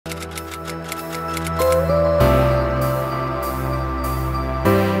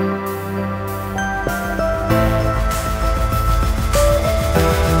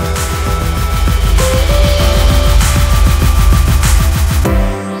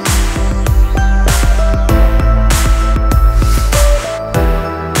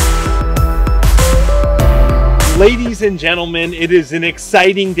Ladies and gentlemen, it is an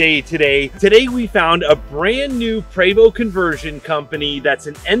exciting day today. Today we found a brand new Prevost conversion company that's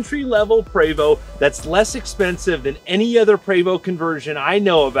an entry-level Prevost that's less expensive than any other Prevost conversion I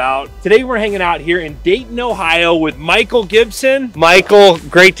know about. Today we're hanging out here in Dayton, Ohio with Micheal Gibson. Micheal,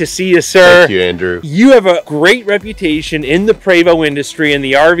 great to see you, sir. Thank you, Andrew. You have a great reputation in the Prevost industry, in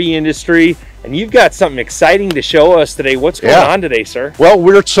the RV industry, and you've got something exciting to show us today. What's going on today, sir? Well,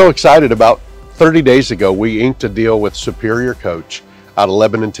 we're so excited. About 30 days ago, we inked a deal with Superior Coach out of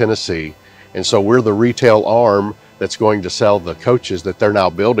Lebanon, Tennessee. And so we're the retail arm that's going to sell the coaches that they're now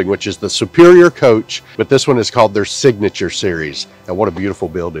building, which is the Superior Coach, but this one is called their Signature Series. And what a beautiful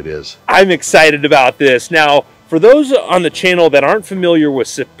build it is. I'm excited about this. Now, for those on the channel that aren't familiar with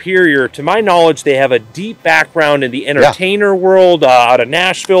Superior, to my knowledge, they have a deep background in the entertainer world out of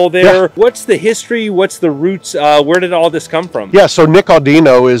Nashville there. What's the history? What's the roots? Where did all this come from? Yeah, so Nick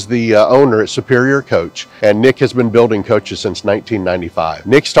Audino is the owner at Superior Coach, and Nick has been building coaches since 1995.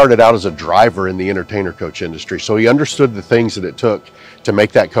 Nick started out as a driver in the entertainer coach industry, so he understood the things that it took to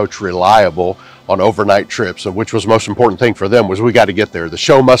make that coach reliable on overnight trips, and which was the most important thing for them was we got to get there. The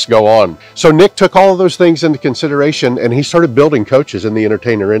show must go on. So Nick took all of those things into consideration and he started building coaches in the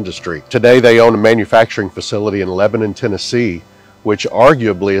entertainer industry. Today they own a manufacturing facility in Lebanon, Tennessee, which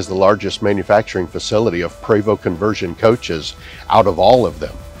arguably is the largest manufacturing facility of Prevost conversion coaches out of all of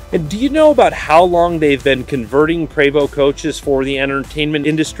them. And do you know about how long they've been converting Prevost coaches for the entertainment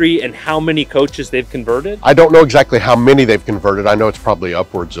industry and how many coaches they've converted? I don't know exactly how many they've converted. I know it's probably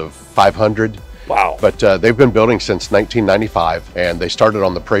upwards of 500. Wow. But they've been building since 1995, and they started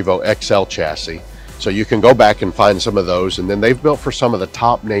on the Prevost XL chassis. So you can go back and find some of those, and then they've built for some of the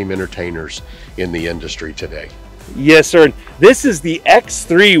top name entertainers in the industry today. Yes, sir. And this is the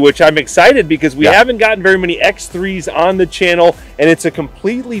X3, which I'm excited because we haven't gotten very many X3s on the channel, and it's a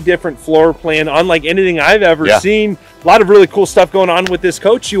completely different floor plan, unlike anything I've ever seen. A lot of really cool stuff going on with this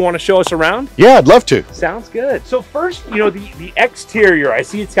coach. You want to show us around? Yeah, I'd love to. Sounds good. So first, you know, the exterior, I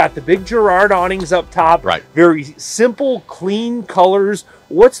see it's got the big Girard awnings up top. Right. Very simple, clean colors.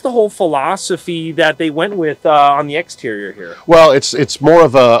 What's the whole philosophy that they went with on the exterior here? Well, it's more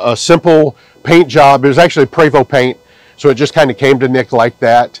of a simple paint job. It was actually Prevost paint, so it just kind of came to Nick like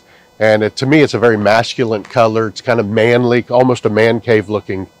that. And to me, it's a very masculine color. It's kind of manly, almost a man cave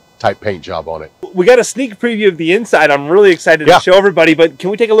looking type paint job on it. We got a sneak preview of the inside. I'm really excited to show everybody, but can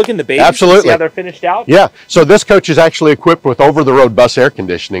we take a look in the base? Absolutely. See how they're finished out? Yeah, so this coach is actually equipped with over-the-road bus air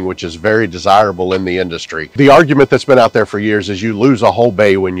conditioning, which is very desirable in the industry. The argument that's been out there for years is you lose a whole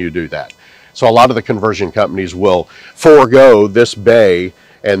bay when you do that. So a lot of the conversion companies will forego this bay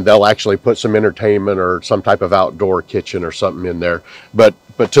and they'll actually put some entertainment or some type of outdoor kitchen or something in there. But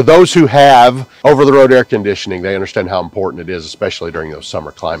to those who have over-the-road air conditioning, they understand how important it is, especially during those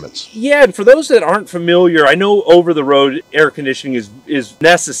summer climates. Yeah, and for those that aren't familiar, I know over-the-road air conditioning is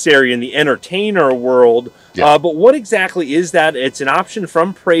necessary in the entertainer world, but what exactly is that? It's an option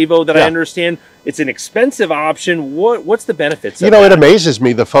from Prevost that I understand. It's an expensive option. What's the benefits of that? It amazes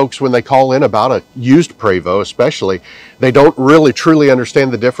me, the folks, when they call in about a used Prevost especially, they don't really truly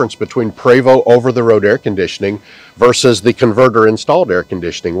understand the difference between Prevost over-the-road air conditioning versus the converter installed air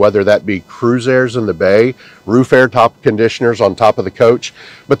conditioning, whether that be cruise airs in the bay, roof air top conditioners on top of the coach.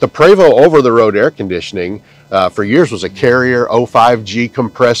 But the Prevost over-the-road air conditioning for years was a Carrier 05G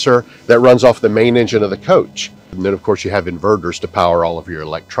compressor that runs off the main engine of the coach. And then, of course, you have inverters to power all of your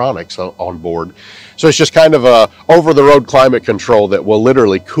electronics on board. So it's just kind of a over-the-road climate control that will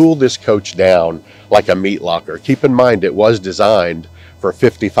literally cool this coach down like a meat locker. Keep in mind, it was designed for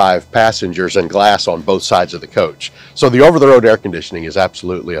 55 passengers and glass on both sides of the coach. So the over-the-road air conditioning is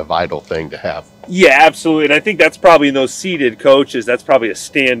absolutely a vital thing to have. Yeah, absolutely. And I think that's probably in those seated coaches, that's probably a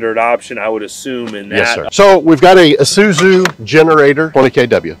standard option, I would assume, in that. Yes, sir. So we've got a Isuzu generator, 20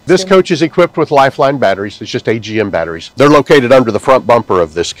 kW. This coach is equipped with Lifeline batteries. It's just AGM batteries. They're located under the front bumper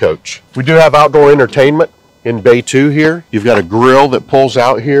of this coach. We do have outdoor entertainment in Bay 2 here. You've got a grill that pulls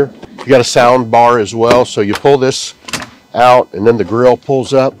out here. You've got a sound bar as well. So you pull this out and then the grill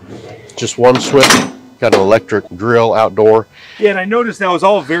pulls up. Just one switch. Got an electric grill outdoor. Yeah, and I noticed that was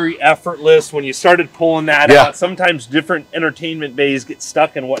all very effortless when you started pulling that out. Sometimes different entertainment bays get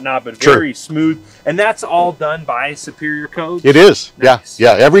stuck and whatnot, but very smooth. And that's all done by Superior Coach? It is. Nice.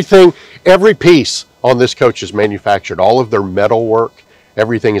 Yeah. Everything, every piece on this coach is manufactured. All of their metal work,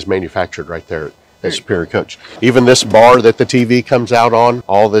 everything is manufactured right there at Superior Coach. Even this bar that the TV comes out on,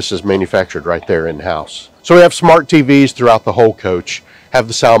 all this is manufactured right there in-house. So we have smart TVs throughout the whole coach. have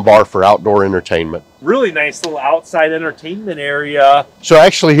the sound bar for outdoor entertainment. Really nice little outside entertainment area. So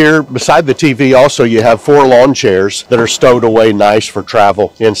actually here beside the TV also you have 4 lawn chairs that are stowed away nice for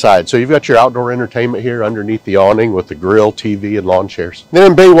travel inside. So you've got your outdoor entertainment here underneath the awning with the grill, TV, and lawn chairs.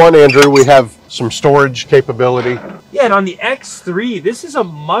 Then in bay 1, Andrew, we have some storage capability. Yeah, and on the X3, this is a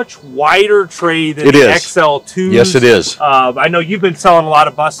much wider tray than the XL2. Yes, it is. I know you've been selling a lot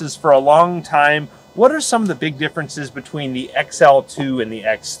of buses for a long time. What are some of the big differences between the XL2 and the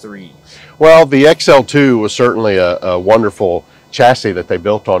X3? Well, the XL2 was certainly a wonderful chassis that they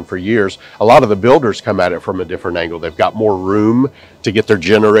built on for years. A lot of the builders come at it from a different angle. They've got more room to get their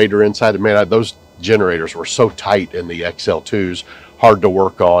generator inside. Man, those generators were so tight in the XL2s, hard to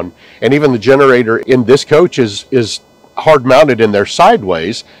work on. And even the generator in this coach is hard mounted in there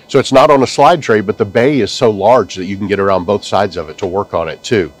sideways, so it's not on a slide tray, but the bay is so large that you can get around both sides of it to work on it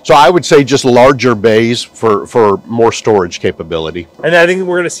too. So I would say just larger bays for more storage capability. And I think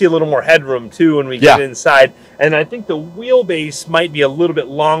we're going to see a little more headroom too when we get inside. And I think the wheelbase might be a little bit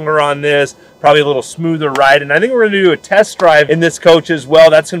longer on this, probably a little smoother ride. And I think we're going to do a test drive in this coach as well.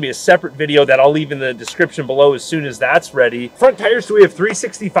 That's going to be a separate video that I'll leave in the description below as soon as that's ready. Front tires, do we have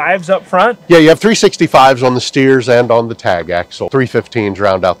 365s up front? Yeah, you have 365s on the steers and on the tag axle. 315s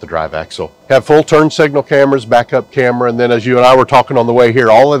round out the drive axle. Have full turn signal cameras, backup camera, and then as you and I were talking on the way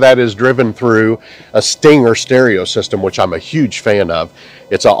here, all of that is driven through a Stinger stereo system, which I'm a huge fan of.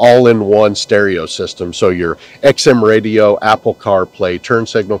 It's an all-in-one stereo system, so your XM radio, Apple CarPlay, turn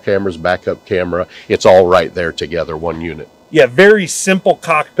signal cameras, backup camera, it's all right there together, one unit. Yeah, very simple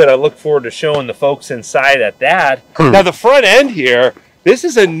cockpit. I look forward to showing the folks inside at that. Now the front end here, this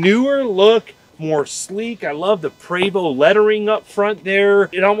is a newer look, more sleek. I love the Prevost lettering up front there.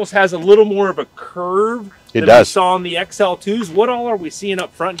 It almost has a little more of a curve than we saw on the XL2s. What all are we seeing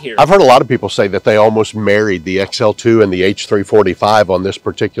up front here? I've heard a lot of people say that they almost married the XL2 and the H345 on this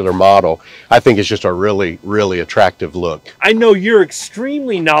particular model. I think it's just a really, really attractive look. I know you're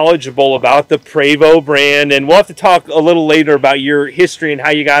extremely knowledgeable about the Prevost brand, and we'll have to talk a little later about your history and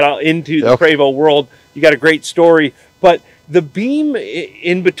how you got into the Prevost world. You got a great story, but the beam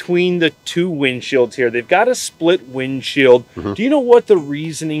in between the two windshields here, they've got a split windshield. Do you know what the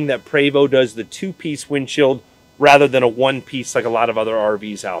reasoning that Prevost does the two-piece windshield rather than a one-piece like a lot of other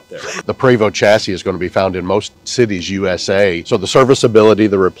RVs out there? The Prevost chassis is going to be found in most cities USA, so the serviceability,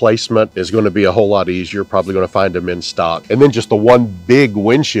 the replacement is going to be a whole lot easier. Probably going to find them in stock. And then just the one big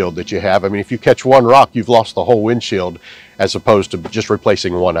windshield that you have. I mean, if you catch one rock, you've lost the whole windshield as opposed to just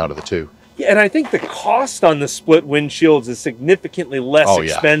replacing one out of the two. Yeah, and I think the cost on the split windshields is significantly less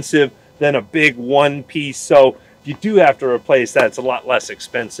expensive than a big one piece. So if you do have to replace that, it's a lot less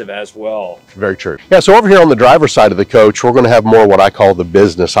expensive as well. Very true. Yeah, so over here on the driver's side of the coach, we're going to have more what I call the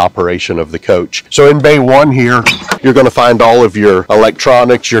business operation of the coach. So in bay 1 here, you're going to find all of your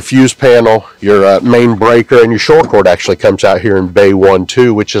electronics, your fuse panel, your main breaker, and your shore cord actually comes out here in bay 1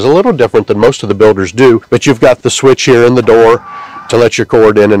 too, which is a little different than most of the builders do. But you've got the switch here in the door to let your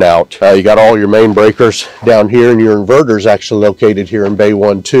cord in and out. You got all your main breakers down here, and your inverter's actually located here in bay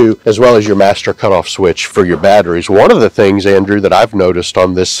 1 too, as well as your master cutoff switch for your batteries. One of the things, Andrew, that I've noticed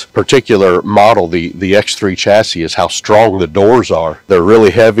on this particular model, the X3 chassis, is how strong the doors are. They're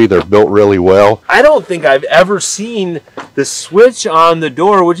really heavy, they're built really well. I don't think I've ever seen the switch on the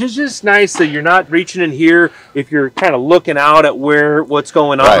door, which is just nice that you're not reaching in here if you're kind of looking out at what's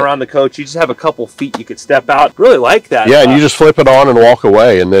going on around the coach. You just have a couple feet you could step out. Really like that. Yeah, and you just flip it on and walk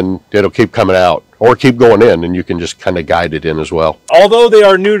away, and then it'll keep coming out or keep going in, and you can just kind of guide it in as well. Although they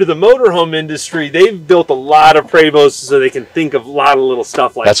are new to the motorhome industry, they've built a lot of Prevosts so they can think of a lot of little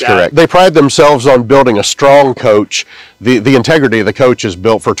stuff like that. That's correct. They pride themselves on building a strong coach. The integrity of the coach is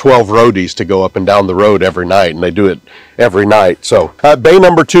built for 12 roadies to go up and down the road every night, and they do it every night. So bay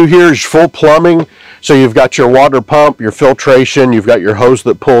number 2 here is full plumbing. So you've got your water pump, your filtration, you've got your hose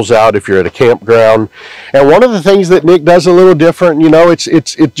that pulls out if you're at a campground. And one of the things that Nick does a little different, you know,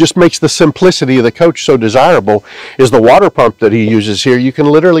 it just makes the simplicity of the coach so desirable, is the water pump that he uses here. You can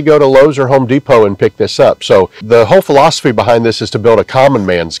literally go to Lowe's or Home Depot and pick this up. So the whole philosophy behind this is to build a common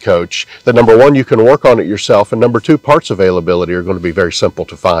man's coach. That number 1, you can work on it yourself, and number 2, parts availability are going to be very simple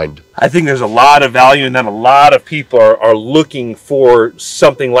to find. I think there's a lot of value in that. A lot of people are looking for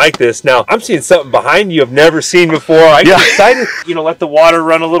something like this. Now, I'm seeing something behind you I've never seen before. I get excited. You know, let the water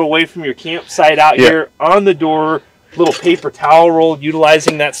run a little away from your campsite out here on the door. Little paper towel roll,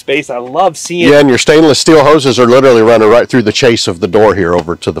 utilizing that space. I love seeing it. Yeah, and your stainless steel hoses are literally running right through the chase of the door here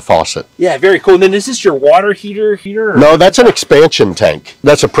over to the faucet. Yeah, very cool. And then is this your water heater? No, that's an expansion tank.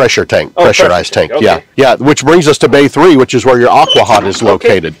 That's a pressure tank, pressurized tank. Okay. Yeah, which brings us to bay 3, which is where your aqua hot is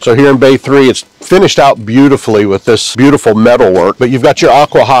located. So here in bay 3, it's finished out beautifully with this beautiful metal work. But you've got your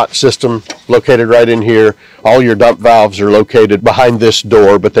aqua hot system located right in here. All your dump valves are located behind this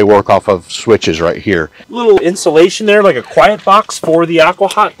door, but they work off of switches right here. Little insulation there, like a quiet box for the aqua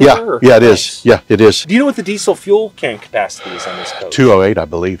hot there? Yeah, it is. Yeah, it is. Do you know what the diesel fuel can capacity is on this coach? 208, I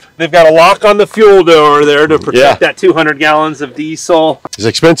believe. They've got a lock on the fuel door there to protect that 200 gallons of diesel. As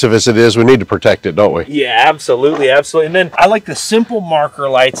expensive as it is, we need to protect it, don't we? Yeah, absolutely, absolutely. And then I like the simple marker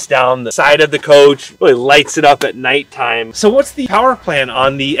lights down the side of the coach. Really lights it up at nighttime. So what's the power plan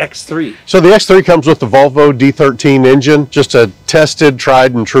on the X3? So the X3 comes with the Volvo D13 engine, just a tested,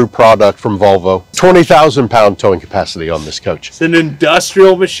 tried and true product from Volvo. 20,000 pound towing capacity on this coach. It's an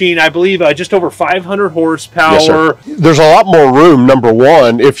industrial machine, I believe, just over 500 horsepower. Yes, sir. There's a lot more room, number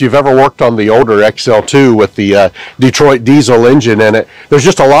one, if you've ever worked on the older XL2 with the Detroit diesel engine in it. There's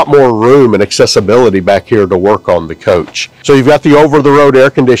just a lot more room and accessibility back here to work on the coach. So you've got the over-the-road air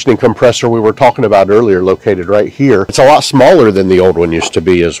conditioning compressor we were talking about earlier located right here. It's a lot smaller than the old one used to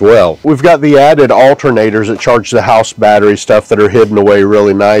be as well. We've got the added alternators that charge the house battery stuff that are hidden away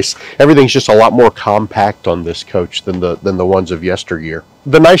really nice. Everything's just a lot more compact on this coach than the ones of yesteryear.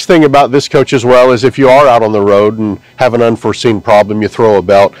 The nice thing about this coach as well is if you are out on the road and have an unforeseen problem, you throw a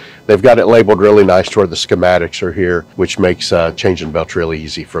belt. They've got it labeled really nice to where the schematics are here, which makes changing belts really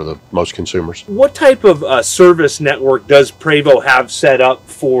easy for most consumers. What type of service network does Prevost have set up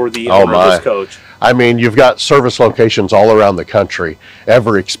for the owner of this coach? I mean, you've got service locations all around the country,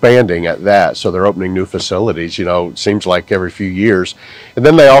 ever expanding at that. So they're opening new facilities, you know, it seems like every few years. And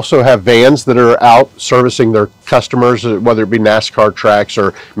then they also have vans that are out servicing their customers, whether it be NASCAR tracks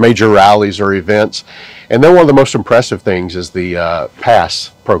or major rallies or events. And then one of the most impressive things is the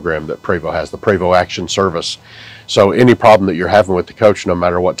PASS program that Prevost has, the Prevost Action Service. So any problem that you're having with the coach, no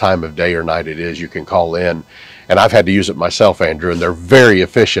matter what time of day or night it is, you can call in. And I've had to use it myself, Andrew, and they're very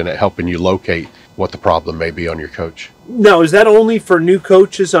efficient at helping you locate what the problem may be on your coach. Now, is that only for new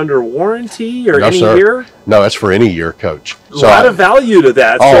coaches under warranty or any year? No, it's for any year coach. A lot of value to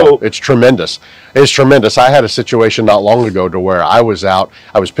that. Oh, it's tremendous. It's tremendous. I had a situation not long ago to where I was out,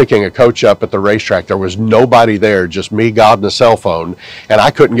 I was picking a coach up at the racetrack. There was nobody there, just me, God, and a cell phone, and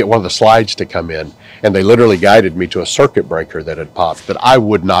I couldn't get one of the slides to come in. And they literally guided me to a circuit breaker that had popped that I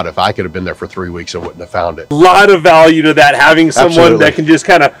would not, if I could have been there for 3 weeks, I wouldn't have found it. A lot of value to that, having someone that can just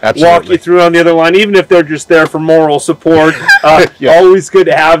kind of walk you through on the other line, even if they're just there for moral support. Always good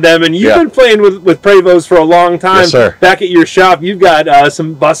to have them. And you've been playing with Prevost for a long time. Yes, sir. Back at your shop, you've got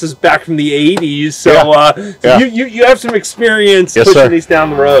some buses back from the 80s. So, you have some experience pushing these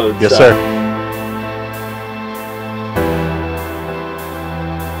down the road. Yes, sir.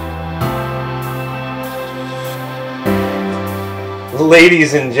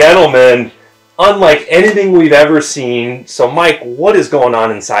 Ladies and gentlemen, unlike anything we've ever seen. So, Mike, what is going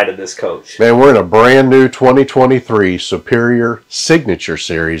on inside of this coach? Man, we're in a brand new 2023 Superior Signature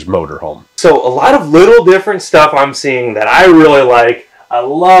Series motorhome. So, a lot of little different stuff I'm seeing that I really like. I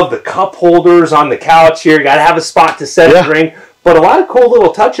love the cup holders on the couch here. You got to have a spot to set a drink. But a lot of cool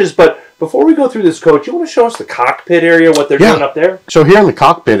little touches. But before we go through this coach, you want to show us the cockpit area, what they're doing up there? So here in the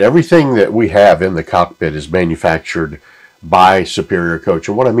cockpit, everything that we have in the cockpit is manufactured by Superior Coach.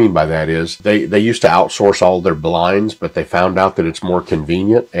 And what I mean by that is they used to outsource all their blinds, but they found out that it's more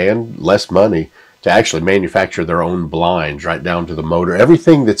convenient and less money to actually manufacture their own blinds right down to the motor.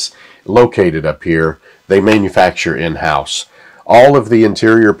 Everything that's located up here, they manufacture in-house. All of the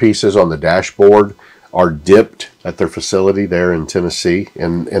interior pieces on the dashboard are dipped at their facility there in Tennessee,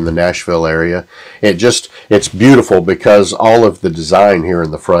 in the Nashville area. It's beautiful because all of the design here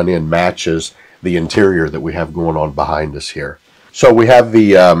in the front end matches the interior that we have going on behind us here. So we have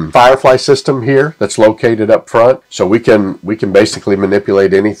the Firefly system here that's located up front. So we can basically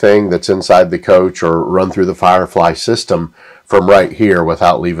manipulate anything that's inside the coach or run through the Firefly system from right here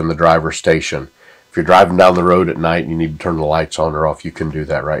without leaving the driver's station. If you're driving down the road at night and you need to turn the lights on or off, you can do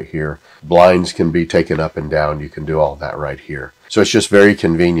that right here. Blinds can be taken up and down. You can do all that right here. So it's just very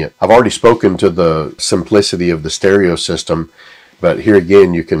convenient. I've already spoken to the simplicity of the stereo system, but here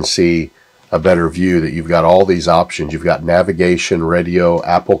again you can see a better view that you've got all these options. You've got navigation, radio,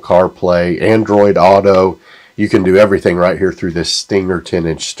 Apple CarPlay, Android Auto. You can do everything right here through this Stinger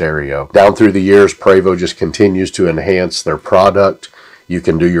 10-inch stereo. Down through the years, Prevost just continues to enhance their product. You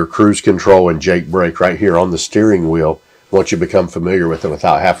can do your cruise control and Jake brake right here on the steering wheel once you become familiar with it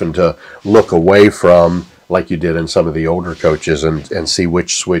without having to look away from, like you did in some of the older coaches, and see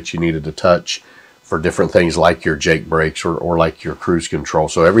which switch you needed to touch for different things like your Jake brakes or like your cruise control.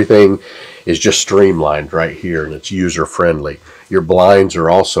 So everything is just streamlined right here and it's user friendly. Your blinds are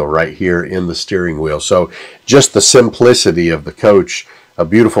also right here in the steering wheel. So just the simplicity of the coach a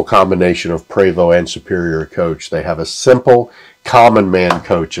beautiful combination of Prevost and Superior coach. They have a simple, common man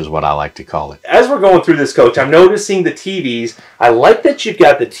coach is what I like to call it. As we're going through this, Coach, I'm noticing the TVs. I like that you've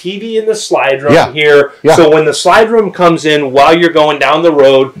got the TV in the slide room here. Yeah. So when the slide room comes in while you're going down the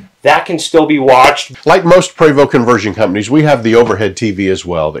road, that can still be watched. Like most Prevost conversion companies, we have the overhead TV as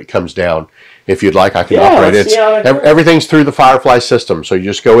well that comes down. If you'd like, I can operate it. Everything's through the Firefly system. So you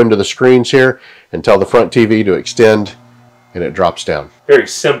just go into the screens here and tell the front TV to extend, and it drops down. Very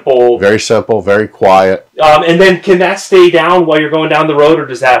simple. Very simple, very quiet. And then can that stay down while you're going down the road, or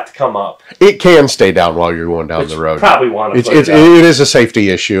does that have to come up? It can stay down while you're going down the road. Probably want to it is a safety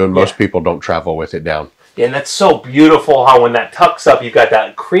issue, and most people don't travel with it down. And that's so beautiful how when that tucks up, you've got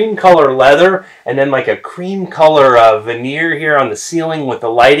that cream color leather and then like a cream color veneer here on the ceiling with the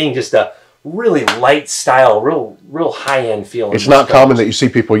lighting, just a really light style, real high-end feeling. It's not common that you see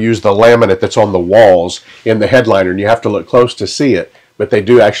people use the laminate that's on the walls in the headliner, and you have to look close to see it, but they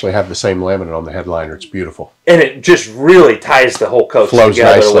do actually have the same laminate on the headliner. It's beautiful. And it just really ties the whole coach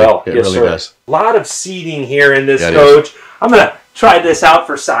together nicely. Well. It really does. A lot of seating here in this coach. I'm going to try this out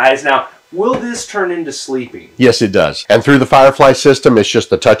for size. Now, will this turn into sleeping? Yes, it does. And through the Firefly system, it's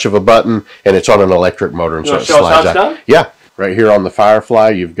just the touch of a button, and it's on an electric motor, and so it slides out. Done? Yeah. Right here on the Firefly,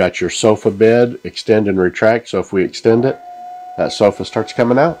 you've got your sofa bed, extend and retract. So if we extend it, that sofa starts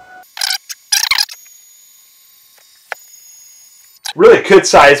coming out. Really good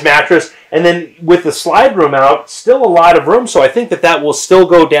size mattress. And then with the slide room out, still a lot of room. So I think that will still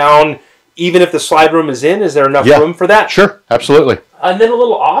go down even if the slide room is in. Is there enough room for that? Sure, absolutely. And then a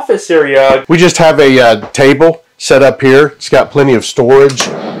little office area. We just have a table set up here. It's got plenty of storage.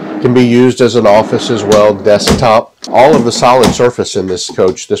 Can be used as an office as well, desktop. All of the solid surface in this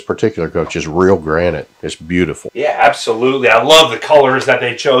coach, this particular coach, is real granite. It's beautiful. Yeah, absolutely. I love the colors that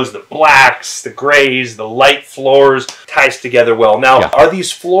they chose. The blacks, the grays, the light floors, ties together well. Now, are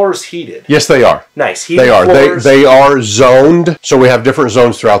these floors heated? Yes, they are. Nice. Heated they are. Floors? They are zoned. So we have different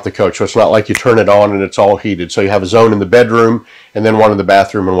zones throughout the coach. So it's not like you turn it on and it's all heated. So you have a zone in the bedroom, and then one in the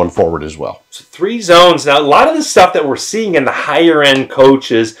bathroom and one forward as well. So 3 zones. Now, a lot of the stuff that we're seeing in the higher end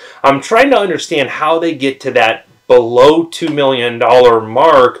coaches, I'm trying to understand how they get to that below $2 million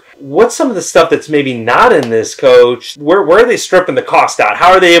mark. What's some of the stuff that's maybe not in this coach? Where are they stripping the cost out?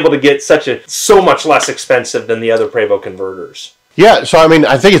 How are they able to get so much less expensive than the other Prevost converters? Yeah, so I mean,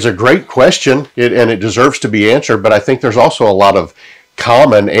 I think it's a great question, and it deserves to be answered, but I think there's also a lot of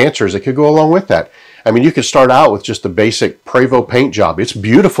common answers that could go along with that. I mean, you could start out with just the basic Prevost paint job. It's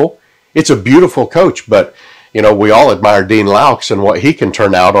beautiful. It's a beautiful coach, but you know, we all admire Dean Laux and what he can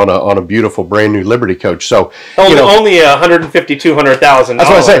turn out on a beautiful brand new Liberty coach. So only $150,000, $200,000. That's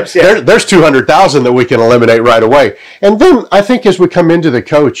what I say. There's $200,000 that we can eliminate right away. And then I think as we come into the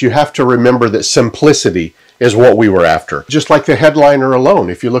coach, you have to remember that simplicity is what we were after. Just like the headliner alone.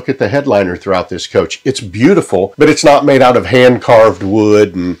 If you look at the headliner throughout this coach, it's beautiful, but it's not made out of hand-carved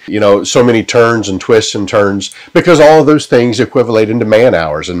wood and, you know, so many turns and twists and turns, because all of those things equivalent into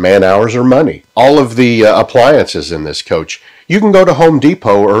man-hours, and man-hours are money. All of the appliances in this coach, you can go to Home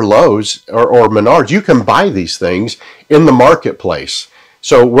Depot or Lowe's or Menards. You can buy these things in the marketplace.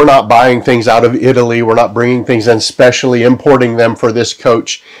 So we're not buying things out of Italy. We're not bringing things in specially, importing them for this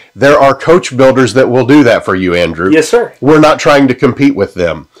coach. There are coach builders that will do that for you, Andrew. Yes, sir. We're not trying to compete with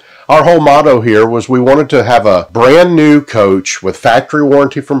them. Our whole motto here was we wanted to have a brand new coach with factory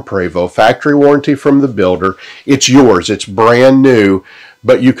warranty from Prevost, factory warranty from the builder. It's yours. It's brand new.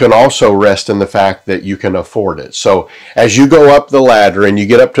 But you can also rest in the fact that you can afford it. So as you go up the ladder and you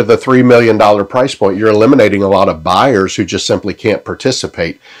get up to the $3 million price point, you're eliminating a lot of buyers who just simply can't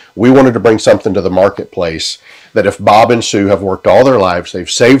participate. We wanted to bring something to the marketplace that if Bob and Sue have worked all their lives, they've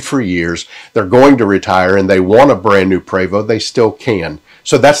saved for years, they're going to retire, and they want a brand new Prevost, they still can.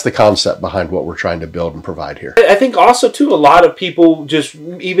 So that's the concept behind what we're trying to build and provide here. I think also, too, a lot of people just,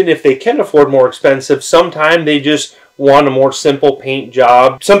 even if they can afford more expensive, sometimes they just want a more simple paint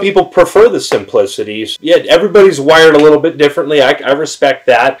job. Some people prefer the simplicities. Yeah, everybody's wired a little bit differently. I respect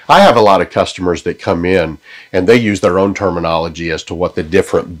that. I have a lot of customers that come in and they use their own terminology as to what the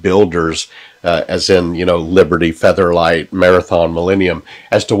different builders, as in, you know, Liberty, Featherlight, Marathon, Millennium,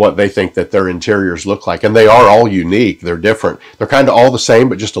 as to what they think that their interiors look like. And they are all unique. They're different. They're kind of all the same,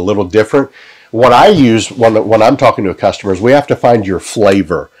 but just a little different. What I use when I'm talking to customers, we have to find your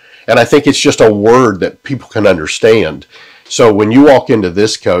flavor. And I think it's just a word that people can understand. So when you walk into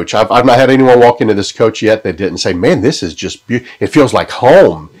this coach, I've not had anyone walk into this coach yet that didn't say, man, this is just beautiful. It feels like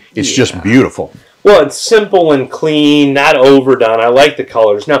home. It's just beautiful. Well, it's simple and clean, not overdone. I like the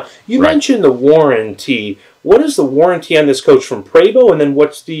colors. Now, you mentioned the warranty. What is the warranty on this coach from Prevost, and then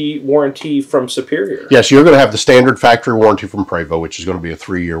what's the warranty from Superior? Yes, you're going to have the standard factory warranty from Prevost, which is going to be a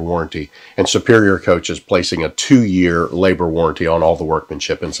 3-year warranty, and Superior Coach is placing a 2-year labor warranty on all the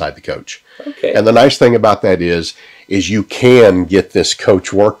workmanship inside the coach. Okay. And the nice thing about that is you can get this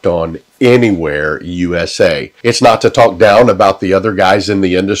coach worked on anywhere USA. It's not to talk down about the other guys in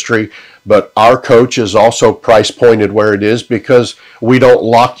the industry, but our coach is also price pointed where it is because we don't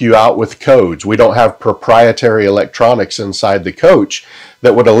lock you out with codes. We don't have proprietary electronics inside the coach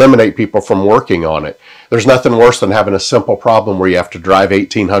that would eliminate people from working on it. There's nothing worse than having a simple problem where you have to drive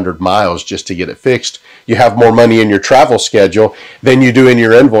 1,800 miles just to get it fixed. You have more money in your travel schedule than you do in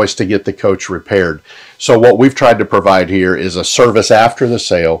your invoice to get the coach repaired. So what we've tried to provide here is a service after the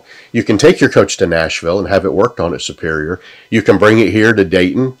sale. You can take your coach to Nashville and have it worked on at Superior. You can bring it here to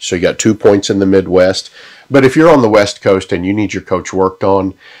Dayton, so you got 2 points in the Midwest. But if you're on the West Coast and you need your coach worked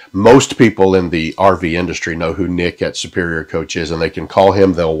on, most people in the RV industry know who Nick at Superior Coach is, and they can call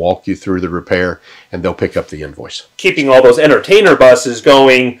him. They'll walk you through the repair, and they'll pick up the invoice. Keeping all those entertainer buses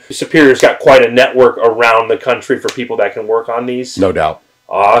going, Superior's got quite a network around the country for people that can work on these. No doubt.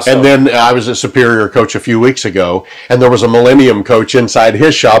 Awesome. And then I was at Superior Coach a few weeks ago, and there was a Millennium coach inside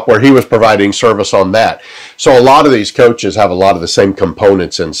his shop where he was providing service on that. So a lot of these coaches have a lot of the same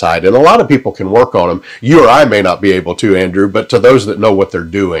components inside, and a lot of people can work on them. You or I may not be able to, Andrew, but to those that know what they're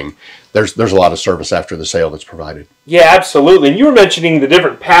doing, there's a lot of service after the sale that's provided. Yeah, absolutely. And you were mentioning the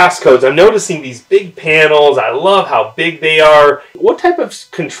different passcodes. I'm noticing these big panels. I love how big they are. What type of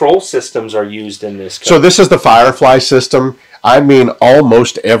control systems are used in this coach? So this is the Firefly system. I mean,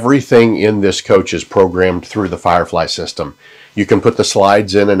 almost everything in this coach is programmed through the Firefly system. You can put the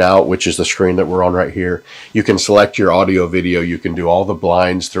slides in and out, which is the screen that we're on right here. You can select your audio, video. You can do all the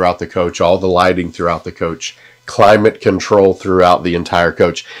blinds throughout the coach, all the lighting throughout the coach, climate control throughout the entire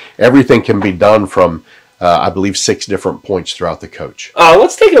coach. Everything can be done from, I believe, 6 different points throughout the coach.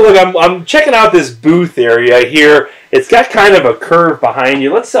 Let's take a look. I'm checking out this booth area here. It's got kind of a curve behind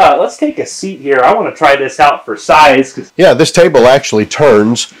you. Let's take a seat here. I want to try this out for size. Yeah, this table actually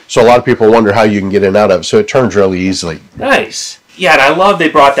turns, so a lot of people wonder how you can get in and out of it. So it turns really easily. Nice. Yeah, and I love they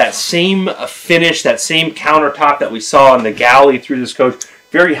brought that same finish, that same countertop that we saw in the galley through this coach.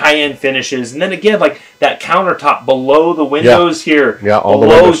 Very high-end finishes. And then again, like that countertop below the windows here. Yeah, all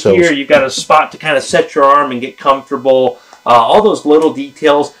below the windows. Here, you've got a spot to kind of set your arm and get comfortable. All those little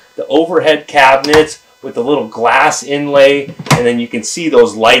details. The overhead cabinets with the little glass inlay. And then you can see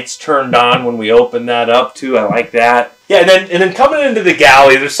those lights turned on when we open that up too. I like that. Yeah, and then coming into the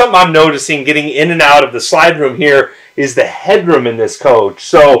galley, there's something I'm noticing getting in and out of the slide room here is the headroom in this coach.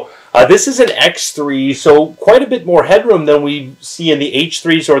 So this is an X3, so quite a bit more headroom than we see in the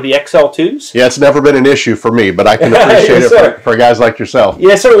H3s or the XL2s. Yeah, it's never been an issue for me, but I can appreciate it for guys like yourself.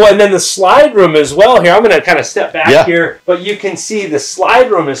 Yes, sir. Well, and then the slide room as well here. I'm going to kind of step back here, but you can see the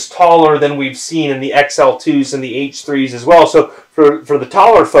slide room is taller than we've seen in the XL2s and the H3s as well. So for the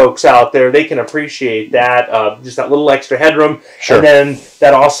taller folks out there, they can appreciate that, just that little extra headroom. Sure. And then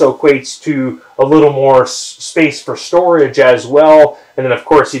that also equates to a little more space for storage as well. And then, of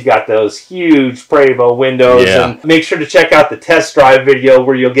course, you've got those huge Prevost windows. Yeah. And make sure to check out the test drive video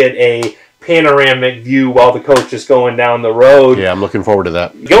where you'll get a panoramic view while the coach is going down the road. Yeah, I'm looking forward to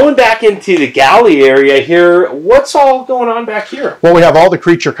that. Going back into the galley area here, what's all going on back here? Well, we have all the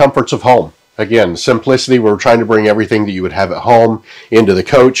creature comforts of home. Again, simplicity. We're trying to bring everything that you would have at home into the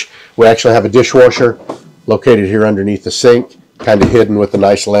coach. We actually have a dishwasher located here underneath the sink, kind of hidden with a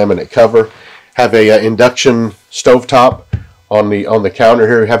nice laminate cover. Have a induction stovetop on the counter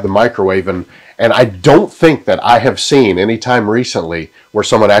here. We have the microwave, and I don't think that I have seen any time recently where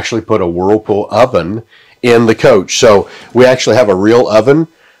someone actually put a Whirlpool oven in the coach. So we actually have a real oven.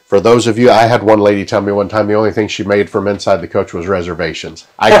 For those of you, I had one lady tell me one time the only thing she made from inside the coach was reservations.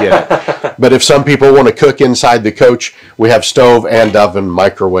 I get it. But if some people want to cook inside the coach, we have stove and oven,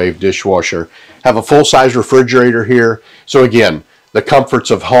 microwave, dishwasher. Have a full-size refrigerator here. So again, the comforts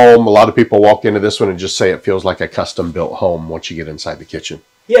of home. A lot of people walk into this one and just say it feels like a custom-built home once you get inside the kitchen.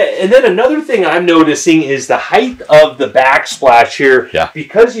 Yeah, and then another thing I'm noticing is the height of the backsplash here. Yeah.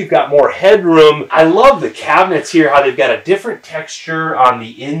 Because you've got more headroom. I love the cabinets here, how they've got a different texture on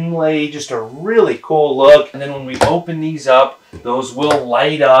the inlay, just a really cool look. And then when we open these up, those will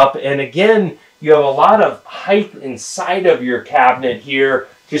light up. And again, you have a lot of height inside of your cabinet here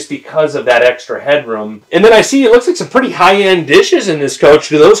just because of that extra headroom. And then I see it looks like some pretty high-end dishes in this coach.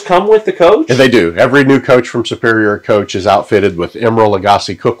 Do those come with the coach? Yeah, they do. Every new coach from Superior Coach is outfitted with Emerald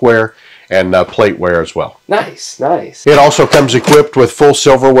Lagasse cookware and plateware as well. Nice, nice. It also comes equipped with full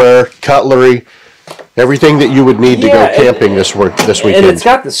silverware, cutlery, Everything that you would need to go camping this weekend. And it's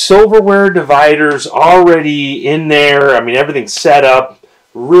got the silverware dividers already in there. I mean, everything's set up.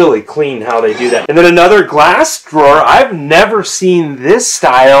 Really clean how they do that. And then another glass drawer. I've never seen this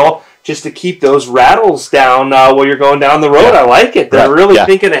style just to keep those rattles down while you're going down the road. I like it. They're really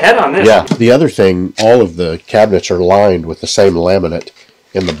thinking ahead on this. Yeah. The other thing, all of the cabinets are lined with the same laminate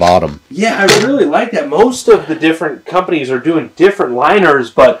in the bottom. Yeah, I really like that. Most of the different companies are doing different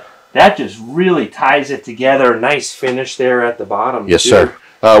liners, but that just really ties it together. Nice finish there at the bottom. Yes, sir.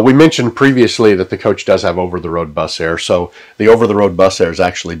 We mentioned previously that the coach does have over-the-road bus air, so the over-the-road bus air is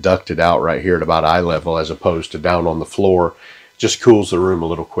actually ducted out right here at about eye level as opposed to down on the floor. Just cools the room a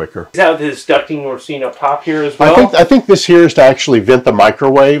little quicker. Is that this ducting we're seeing up top here as well? I think this here is to actually vent the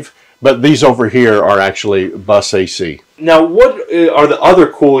microwave, but these over here are actually bus AC. Now, what are the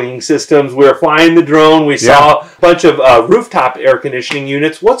other cooling systems? We're flying the drone. We saw a bunch of rooftop air conditioning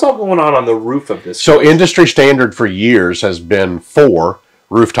units. What's all going on the roof of this? So industry standard for years has been 4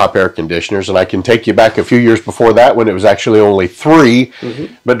 rooftop air conditioners, and I can take you back a few years before that when it was actually only 3.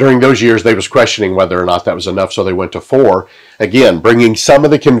 But during those years they was questioning whether or not that was enough, so they went to 4. Again, bringing some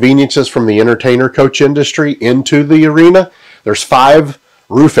of the conveniences from the entertainer coach industry into the arena. There's 5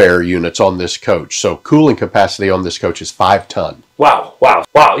 roof air units on this coach, so cooling capacity on this coach is 5 ton. Wow.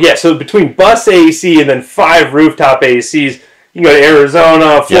 Yeah, so between bus AC and then 5 rooftop ACs, you can go to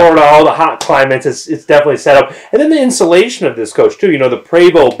Arizona, Florida, all the hot climates. It's definitely set up. And then the insulation of this coach, too. You know, the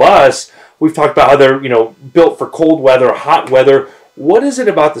Prevost bus, we've talked about how they're, built for cold weather, hot weather. What is it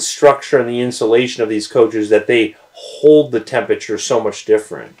about the structure and the insulation of these coaches that they hold the temperature so much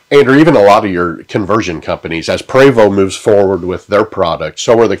different? Andrew, even a lot of your conversion companies, as Prevost moves forward with their product,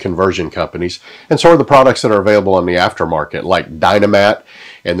 so are the conversion companies, and so are the products that are available on the aftermarket, like Dynamat,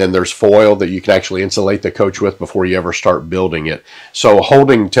 and then there's foil that you can actually insulate the coach with before you ever start building it. So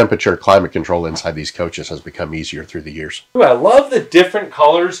holding temperature climate control inside these coaches has become easier through the years. Ooh, I love the different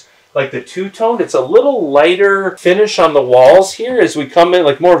colors. Like the two-tone, it's a little lighter finish on the walls here as we come in,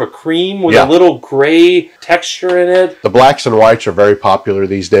 like more of a cream with a little gray texture in it. The blacks and whites are very popular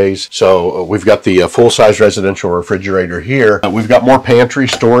these days. So we've got the full-size residential refrigerator here. We've got more pantry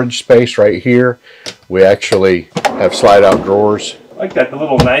storage space right here. We actually have slide-out drawers. I like that, the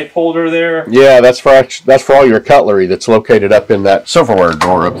little knife holder there. Yeah, that's for all your cutlery that's located up in that silverware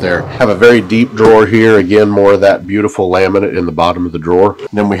drawer up there. Have a very deep drawer here. Again, more of that beautiful laminate in the bottom of the drawer. And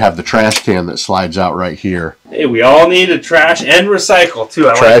then we have the trash can that slides out right here. Hey, we all need to trash and recycle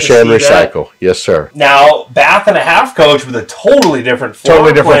too. Trash and recycle, yes, sir. Now, bath and a half coach with a totally different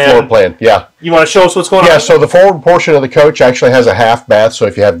floor plan. Yeah. You want to show us what's going on? Yeah, so the forward portion of the coach actually has a half bath. So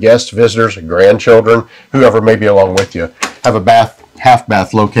if you have guests, visitors, grandchildren, whoever may be along with you, have a half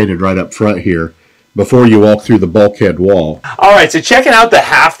bath located right up front here before you walk through the bulkhead wall. All right, so checking out the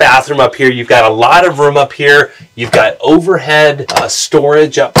half bathroom up here, you've got a lot of room up here. You've got overhead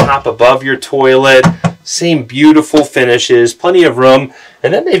storage up top above your toilet. Same beautiful finishes, plenty of room.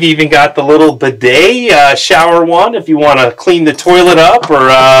 And then they've even got the little bidet shower one if you want to clean the toilet up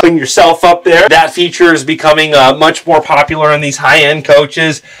or clean yourself up there. That feature is becoming much more popular in these high-end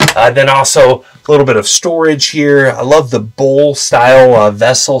coaches. Then also a little bit of storage here. I love the bowl style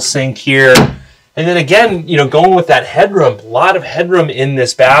vessel sink here. And then again, going with that headroom, a lot of headroom in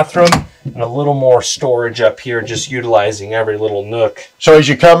this bathroom and a little more storage up here, just utilizing every little nook. So as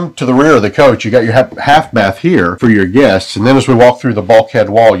you come to the rear of the coach, you got your half bath here for your guests. And then as we walk through the bulkhead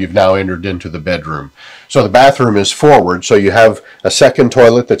wall, you've now entered into the bedroom. So the bathroom is forward. So you have a second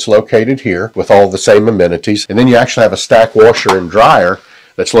toilet that's located here with all the same amenities. And then you actually have a stack washer and dryer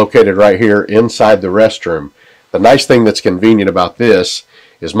that's located right here inside the restroom. The nice thing that's convenient about this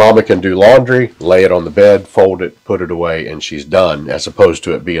is Mama can do laundry, lay it on the bed, fold it, put it away, and she's done, as opposed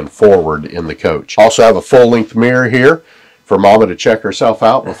to it being forward in the coach. Also have a full-length mirror here for Mama to check herself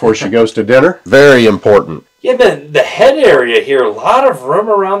out before she goes to dinner. Very important. Yeah, the head area here, a lot of room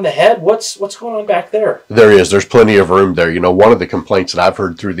around the head. What's going on back there? There's plenty of room there. One of the complaints that I've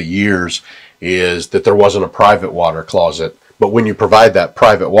heard through the years is that there wasn't a private water closet. But when you provide that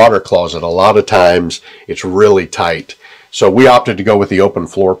private water closet, a lot of times it's really tight. So we opted to go with the open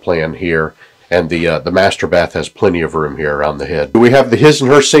floor plan here, and the master bath has plenty of room here around the head. We have the his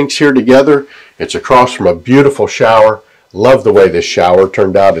and her sinks here together. It's across from a beautiful shower. Love the way this shower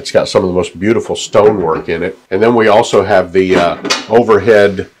turned out. It's got some of the most beautiful stonework in it. And then we also have the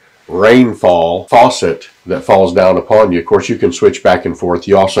overhead rainfall faucet that falls down upon you. Of course, you can switch back and forth.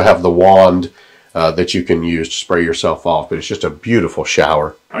 You also have the wand that you can use to spray yourself off. But it's just a beautiful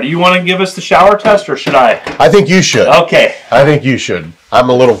shower. Do you want to give us the shower test, or should I? I think you should. Okay. I think you should. I'm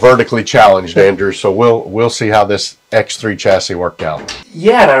a little vertically challenged, Andrew, so we'll see how this X3 chassis worked out.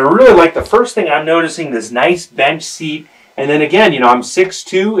 Yeah, and I really like the first thing I'm noticing, this nice bench seat. And then again, you know, I'm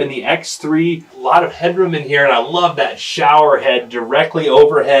 6'2" in the X3, a lot of headroom in here, and I love that shower head directly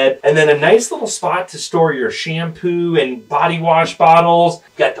overhead. And then a nice little spot to store your shampoo and body wash bottles.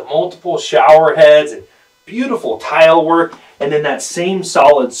 You've got the multiple shower heads and beautiful tile work. And then that same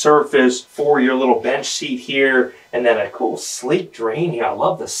solid surface for your little bench seat here. And then a cool sleek drain here. I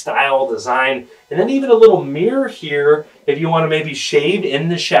love the style design. And then even a little mirror here if you want to maybe shave in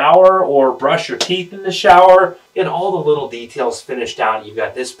the shower or brush your teeth in the shower. And all the little details finished out. You've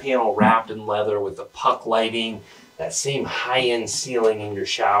got this panel wrapped in leather with the puck lighting. That same high-end ceiling in your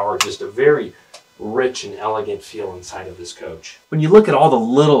shower. Just a very rich and elegant feel inside of this coach. When you look at all the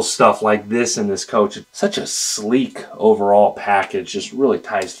little stuff like this in this coach, it's such a sleek overall package, just really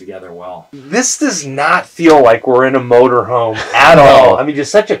ties together well. This does not feel like we're in a motorhome at all. I mean,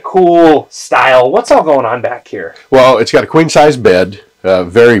 just such a cool style. What's all going on back here? Well, it's got a queen-size bed.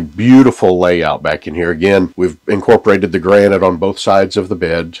 Very beautiful layout back in here. Again, we've incorporated the granite on both sides of the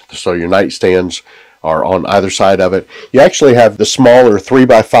bed, so your nightstands are on either side of it. You actually have the smaller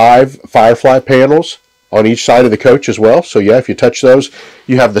 3x5 Firefly panels on each side of the coach as well. So yeah, if you touch those,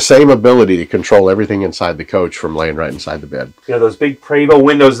 you have the same ability to control everything inside the coach from laying right inside the bed. You know, those big Prevost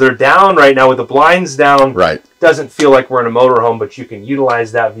windows, they're down right now with the blinds down. Right. Doesn't feel like we're in a motorhome, but you can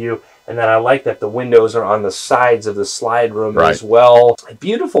utilize that view. And then I like that the windows are on the sides of the slide room as well.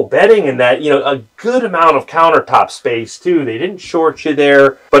 Beautiful bedding and that, you know, a good amount of countertop space too. They didn't short you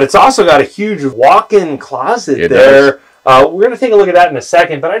there, but it's also got a huge walk-in closet there. We're going to take a look at that in a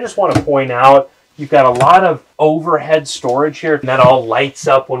second, but I just want to point out you've got a lot of overhead storage here, and that all lights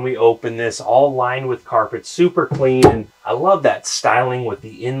up when we open this, all lined with carpet, super clean. And I love that styling with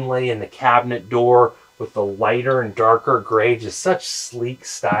the inlay and the cabinet door, with the lighter and darker gray, just such sleek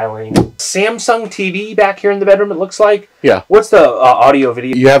styling. Samsung TV back here in the bedroom, it looks like. Yeah. What's the audio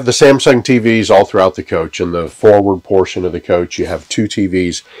video? You have the Samsung TVs all throughout the coach. In the forward portion of the coach, you have 2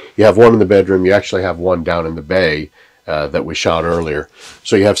 TVs. You have one in the bedroom. You actually have one down in the bay that we shot earlier.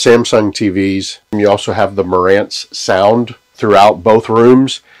 So you have Samsung TVs. You also have the Marantz sound throughout both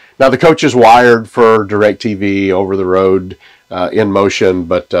rooms. Now the coach is wired for DirecTV, over the road, in motion,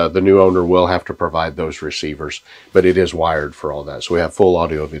 but the new owner will have to provide those receivers, but it is wired for all that. So we have full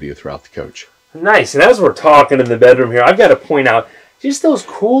audio video throughout the coach. Nice. And as we're talking in the bedroom here, I've got to point out just those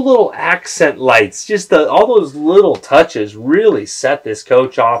cool little accent lights, just all those little touches really set this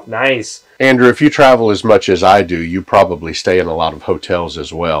coach off nice. Andrew, if you travel as much as I do, you probably stay in a lot of hotels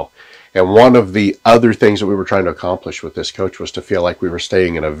as well. And one of the other things that we were trying to accomplish with this coach was to feel like we were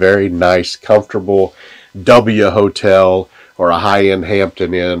staying in a very nice, comfortable W hotel, or a high-end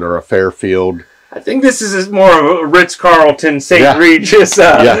Hampton Inn, or a Fairfield. I think this is more of a Ritz-Carlton, St. Regis.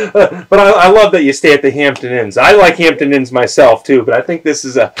 But I love that you stay at the Hampton Inns. I like Hampton Inns myself, too, but I think this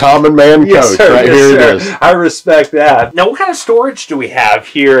is a common man coach. Right here it is. I respect that. Now, what kind of storage do we have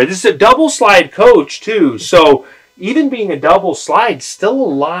here? This is a double slide coach, too, so even being a double slide, still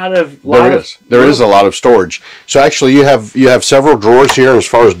a lot of... There is a lot of storage. So actually you have several drawers here as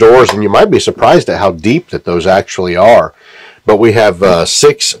far as doors, and you might be surprised at how deep that those actually are. But we have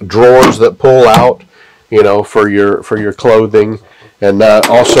 6 drawers that pull out, you know, for your clothing, and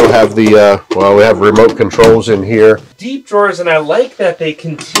also have the we have remote controls in here. Deep drawers, and I like that they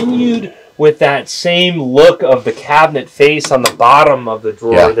continued with that same look of the cabinet face on the bottom of the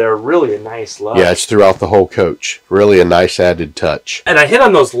drawer. They're really a nice look. Yeah, it's throughout the whole coach. Really a nice added touch. And I hit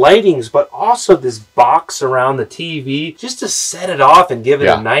on those lightings, but also this box around the TV just to set it off and give it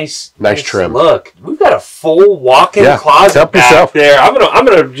a nice trim look. We've got a full walk-in closet back there. I'm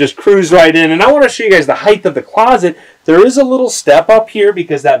gonna just cruise right in, and I want to show you guys the height of the closet. There is a little step up here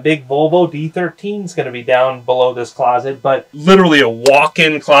because that big Volvo D13 is going to be down below this closet, but literally a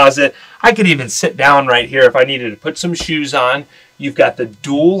walk-in closet. I could even sit down right here if I needed to put some shoes on. You've got the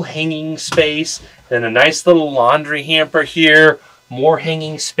dual hanging space, then a nice little laundry hamper here, more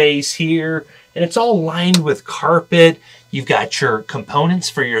hanging space here, and it's all lined with carpet. You've got your components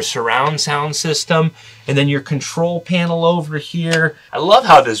for your surround sound system, and then your control panel over here. I love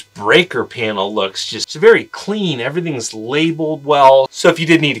how this breaker panel looks. Just very clean. Everything's labeled well. So if you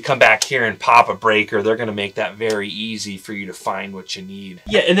did need to come back here and pop a breaker, they're going to make that very easy for you to find what you need.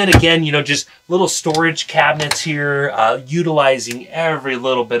 Yeah, and then again, you know, just little storage cabinets here, utilizing every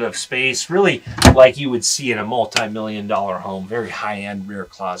little bit of space, really like you would see in a multi-million-dollar home. Very high-end rear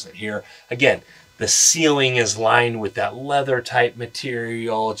closet here. Again, the ceiling is lined with that leather type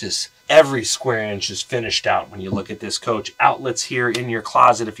material, just every square inch is finished out when you look at this coach. Outlets here in your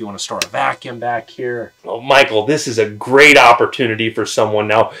closet if you want to store a vacuum back here. Oh, Michael, this is a great opportunity for someone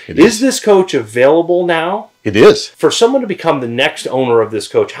now. Is this coach available now? It is. For someone to become the next owner of this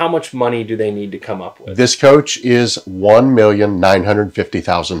coach, how much money do they need to come up with? This coach is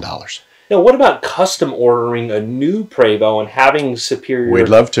 $1,950,000. Now, what about custom ordering a new Prevost and having Superior We'd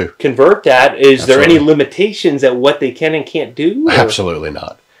love to convert that? Is there any limitations at what they can and can't do? Or? Absolutely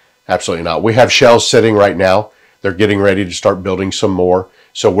not. Absolutely not. We have shells sitting right now. They're getting ready to start building some more.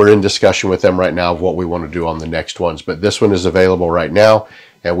 So we're in discussion with them right now of what we want to do on the next ones. But this one is available right now,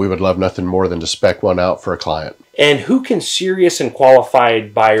 and we would love nothing more than to spec one out for a client. And who can serious and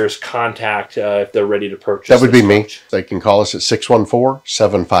qualified buyers contact if they're ready to purchase? That would be me. They can call us at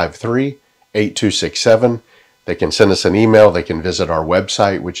 614-753-8267. They can send us an email. They can visit our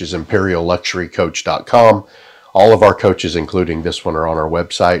website, which is imperialluxurycoach.com. All of our coaches, including this one, are on our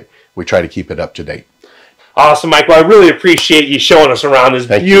website. We try to keep it up to date. Awesome, Michael. I really appreciate you showing us around this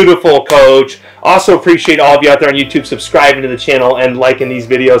beautiful coach. Also appreciate all of you out there on YouTube subscribing to the channel and liking these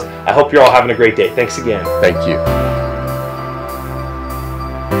videos. I hope you're all having a great day. Thanks again. Thank you.